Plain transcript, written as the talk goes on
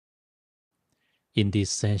In this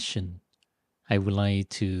session, I would like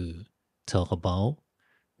to talk about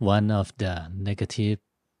one of the negative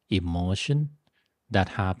emotions that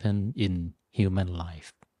happen in human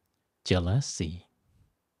life, jealousy.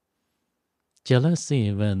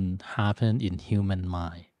 Jealousy when happen in human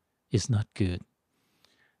mind is not good.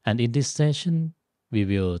 And in this session, we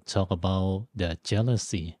will talk about the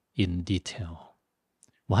jealousy in detail.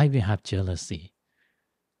 Why we have jealousy?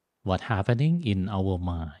 What happening in our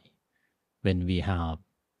mind when we have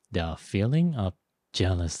the feeling of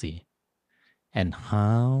jealousy, and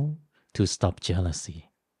how to stop jealousy,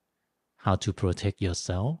 how to protect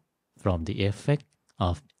yourself from the effect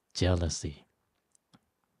of jealousy.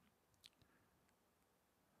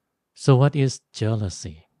 So what is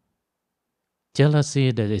jealousy?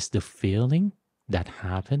 Jealousy, that is the feeling that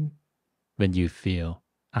happens when you feel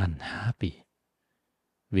unhappy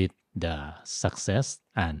with the success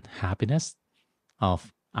and happiness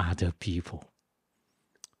of other people.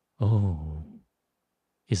 Oh,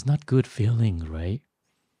 it's not good feeling, right?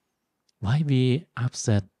 Why we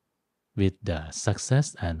upset with the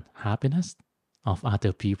success and happiness of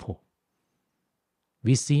other people?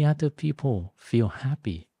 We see other people feel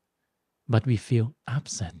happy, but we feel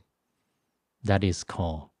upset. That is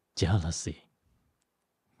called jealousy.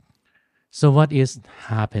 So what is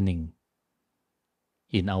happening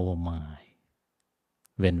in our mind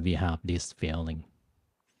when we have this feeling?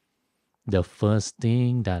 The first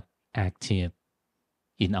thing that active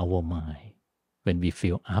in our mind when we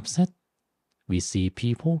feel upset, we see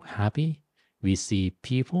people happy, we see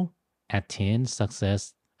people attain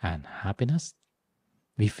success and happiness,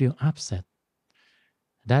 we feel upset.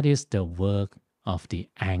 That is the work of the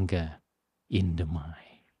anger in the mind.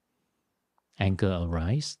 Anger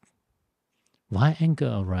arises. Why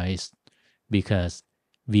anger arises? Because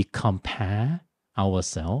we compare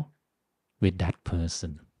ourselves with that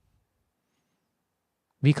person.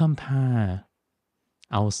 We compare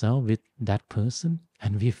ourselves with that person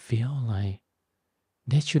and we feel like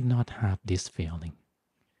they should not have this feeling.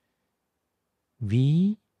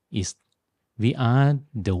 We are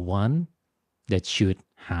the one that should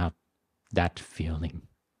have that feeling.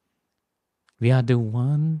 We are the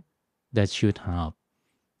one that should have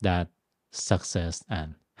that success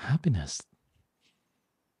and happiness.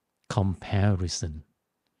 Comparison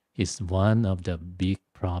is one of the big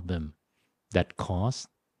problems that cause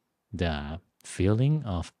the feeling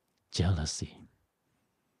of jealousy.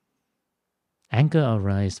 Anger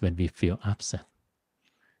arises when we feel upset.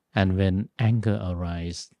 And when anger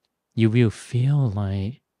arises, you will feel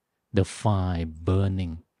like the fire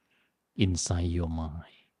burning inside your mind,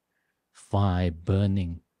 fire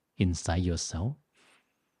burning inside yourself.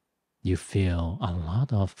 You feel a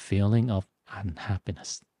lot of feeling of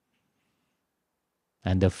unhappiness.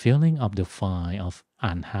 And the feeling of the fire of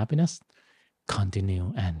unhappiness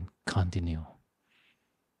continue and continue.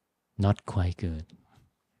 Not quite good.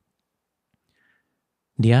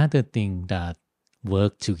 The other thing that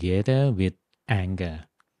work together with anger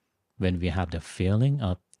when we have the feeling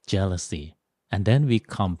of jealousy and then we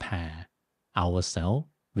compare ourselves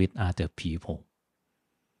with other people.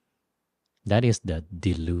 That is the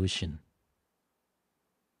delusion.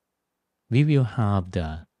 We will have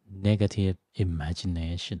the negative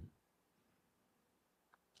imagination,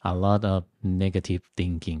 a lot of negative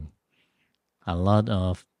thinking, a lot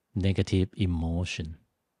of negative emotion.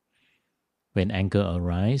 When anger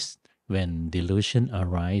arises, when delusion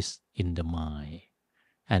arises in the mind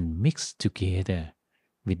and mix together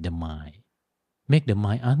with the mind, make the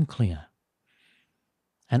mind unclear.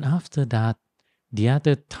 And after that, the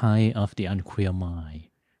other type of the unclear mind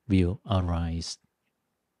will arise.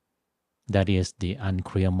 That is the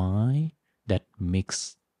unclear mind that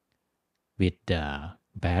mix with the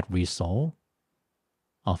bad result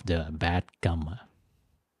of the bad karma.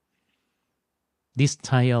 This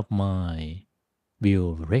type of mind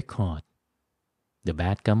will record the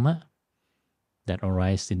bad karma that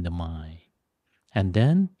arises in the mind, and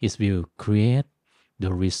then it will create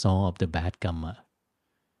the result of the bad karma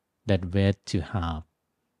that wait to have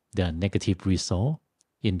the negative result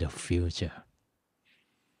in the future.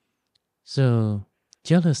 So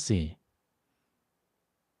jealousy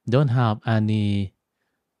don't have any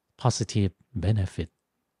positive benefit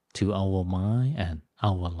to our mind and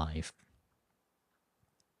our life.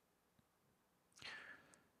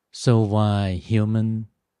 So why human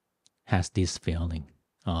has this feeling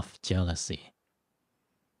of jealousy?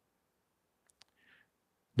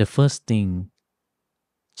 The first thing,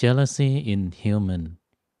 jealousy in human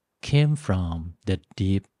came from the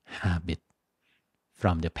deep habit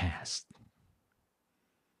from the past.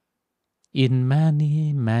 In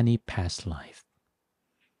many past lives,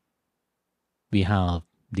 we have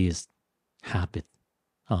this habit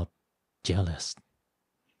of jealous.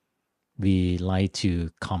 We like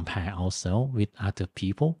to compare ourselves with other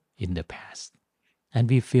people in the past. And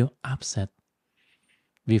we feel upset.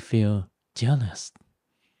 We feel jealous.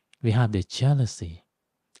 We have the jealousy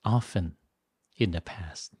often in the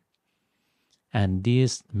past. And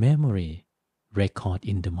this memory record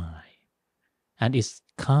in the mind. And it's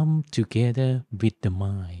come together with the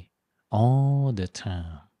mind all the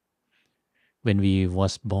time. When we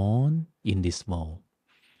was born in this world,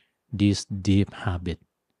 this deep habit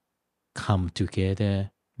come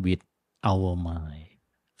together with our mind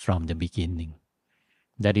from the beginning.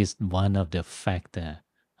 That is one of the factors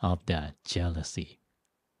of the jealousy.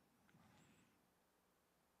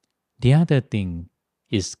 The other thing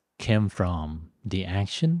is came from the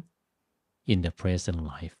action in the present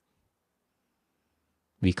life.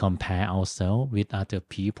 We compare ourselves with other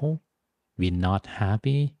people. We're not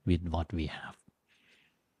happy with what we have.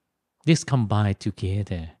 This combine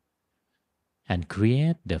together and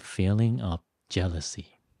create the feeling of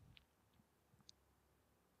jealousy.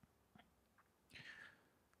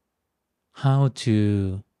 How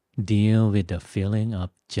to deal with the feeling of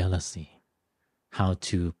jealousy? How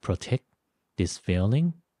to protect this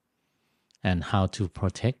feeling? And how to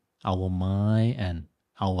protect our mind and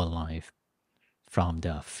our life from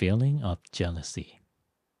the feeling of jealousy?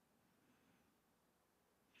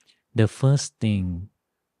 The first thing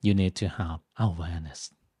you need to have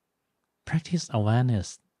awareness. Practice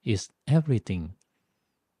awareness is everything.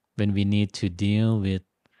 When we need to deal with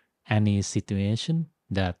any situation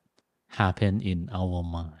that happen in our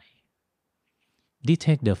mind,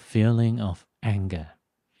 detect the feeling of anger.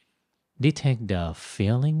 Detect the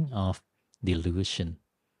feeling of delusion,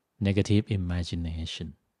 negative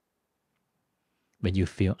imagination. When you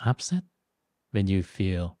feel upset, when you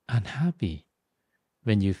feel unhappy,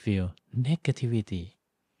 when you feel negativity,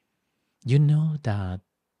 you know that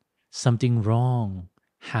something wrong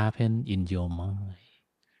happened in your mind.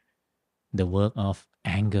 The work of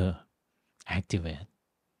anger activate,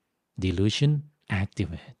 delusion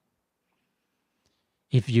activate.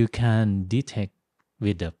 If you can detect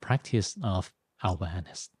with the practice of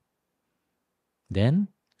awareness, then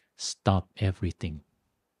stop everything.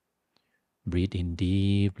 Breathe in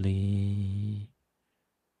deeply.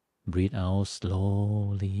 Breathe out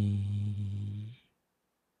slowly.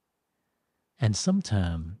 And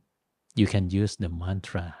sometimes you can use the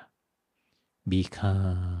mantra, be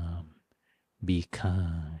calm, be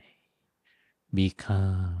kind, be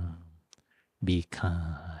calm, be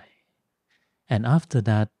kind. And after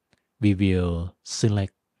that, we will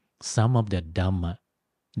select some of the Dhamma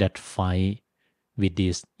that fight with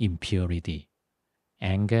this impurity,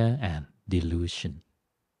 anger and delusion.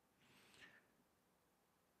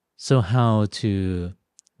 So how to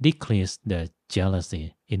decrease the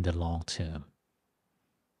jealousy in the long term?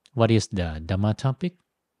 What is the Dhamma topic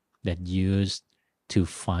that used to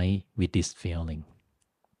fight with this feeling?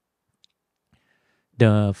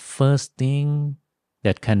 The first thing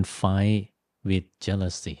that can fight with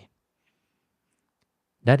jealousy,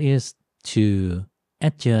 that is to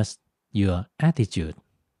adjust your attitude.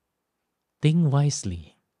 Think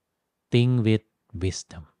wisely. Think with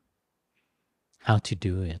wisdom. How to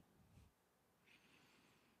do it?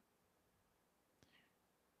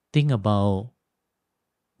 Think about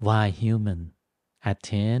why humans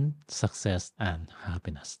attain success and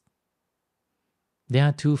happiness. There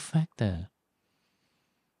are two factors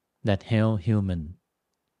that help humans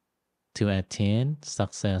to attain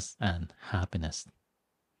success and happiness.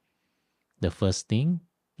 The first thing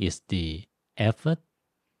is the effort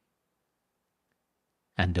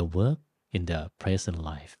and the work in the present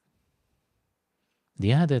life.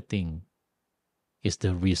 The other thing is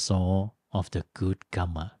the result of the good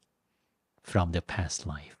karma from the past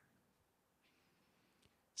life.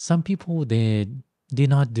 Some people, they did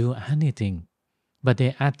not do anything, but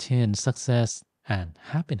they attain success and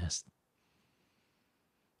happiness.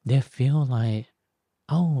 They feel like,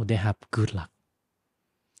 oh, they have good luck.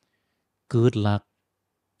 Good luck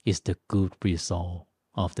is the good result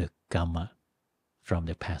of the karma from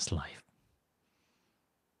the past life.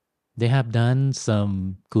 They have done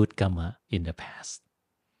some good karma in the past.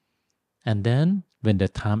 And then when the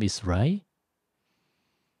time is right,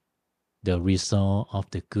 the result of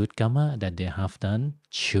the good karma that they have done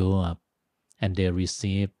show up and they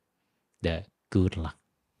receive the good luck.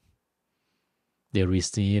 They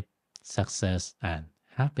receive success and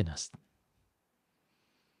happiness.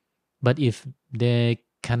 But if they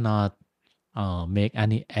cannot make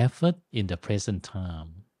any effort in the present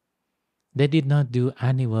time, they did not do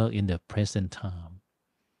any work in the present time,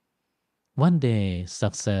 one day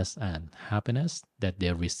success and happiness that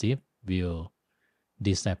they receive will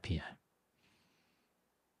disappear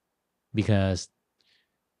because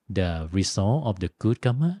the result of the good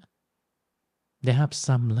karma, they have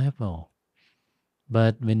some level.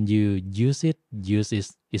 But when you use it,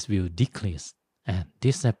 it will decrease and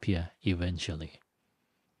disappear eventually.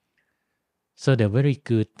 So the very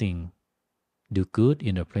good thing, do good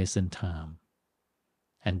in the present time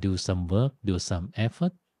and do some work, do some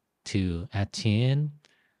effort to attain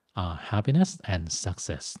happiness and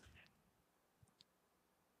success.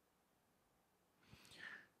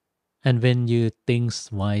 And when you think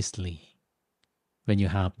wisely, when you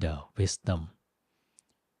have the wisdom,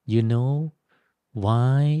 you know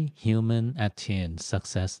why human attain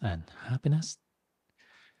success and happiness.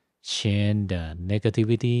 Change the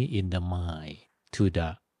negativity in the mind to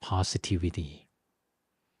the positivity.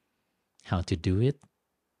 How to do it?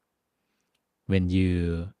 When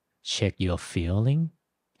you check your feeling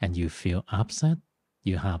and you feel upset,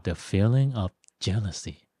 you have the feeling of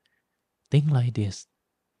jealousy. Think like this.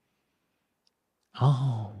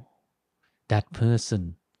 Oh, that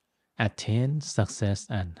person attains success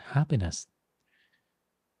and happiness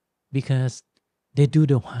because they do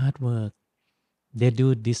the hard work. They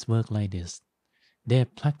do this work like this. They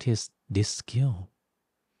practice this skill.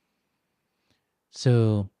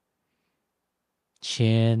 So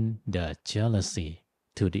change the jealousy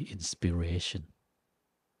to the inspiration.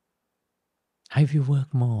 I will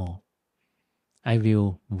work more. I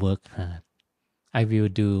will work hard. I will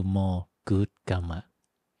do more good karma.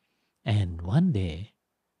 And one day,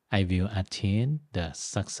 I will attain the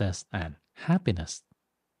success and happiness.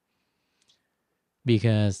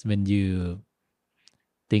 Because when you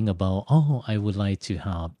think about, oh, I would like to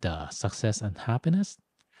have the success and happiness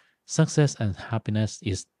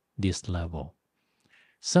is this level.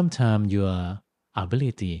 Sometimes your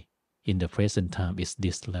ability in the present time is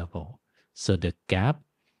this level. So the gap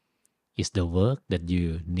is the work that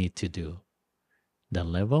you need to do. The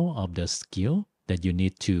level of the skill that you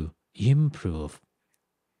need to improve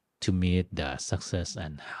to meet the success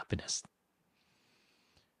and happiness.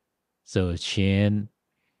 So change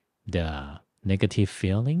the negative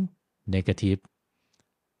feeling, negative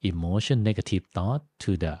emotion, negative thought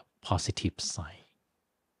to the positive side.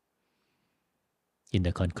 In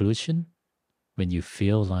the conclusion, when you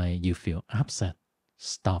feel like you feel upset,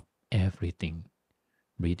 stop everything.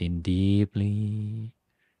 Breathe in deeply,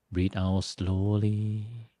 breathe out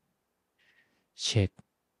slowly. Check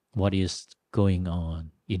what is going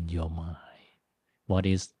on in your mind. What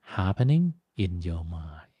is happening in your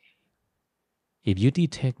mind. If you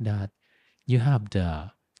detect that you have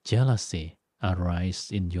the jealousy arise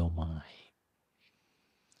in your mind,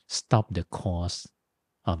 stop the cause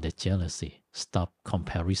of the jealousy. Stop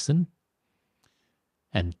comparison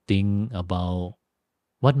and think about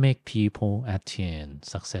what make people attain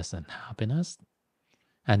success and happiness.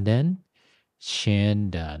 And then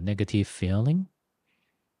change the negative feeling,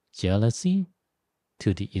 jealousy,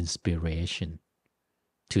 to the inspiration,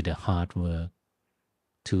 to the hard work,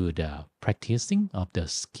 to the practicing of the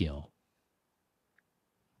skill.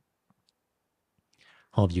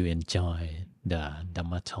 Hope you enjoy the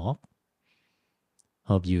Dhamma talk.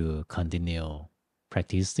 Hope you continue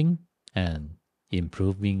practicing and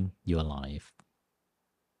improving your life.